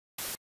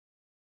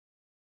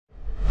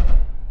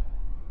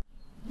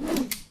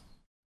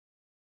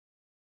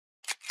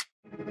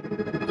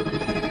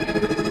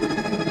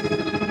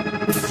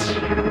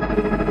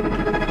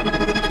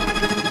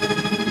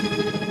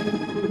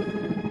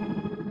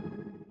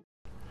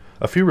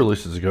A few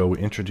releases ago, we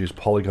introduced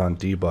Polygon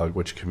Debug,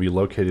 which can be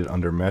located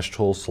under Mesh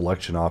Tools,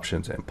 Selection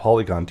Options, and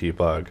Polygon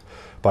Debug.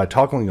 By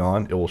toggling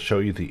on, it will show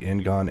you the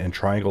ngon and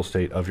triangle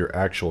state of your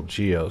actual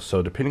geo.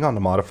 So depending on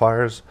the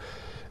modifiers,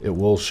 it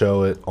will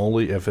show it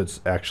only if it's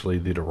actually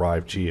the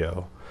derived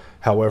geo.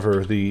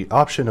 However, the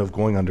option of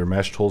going under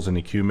Mesh Tools in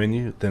the Q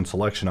menu, then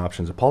Selection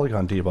Options and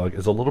Polygon Debug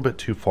is a little bit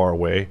too far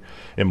away,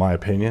 in my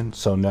opinion.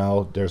 So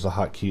now there's a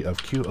hotkey of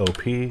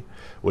QOP,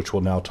 which will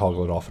now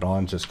toggle it off and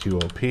on, just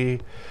QOP.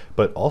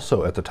 But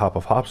also at the top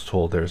of Hops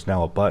Tool, there's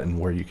now a button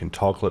where you can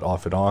toggle it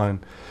off and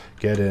on,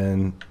 get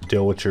in,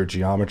 deal with your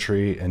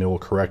geometry, and it will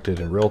correct it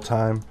in real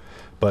time.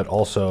 But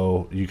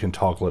also you can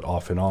toggle it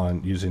off and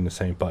on using the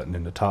same button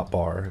in the top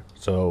bar.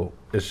 So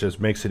it just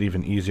makes it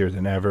even easier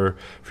than ever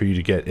for you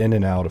to get in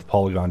and out of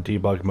Polygon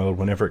Debug mode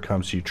whenever it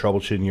comes to you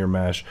troubleshooting your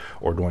mesh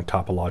or doing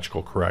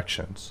topological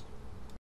corrections.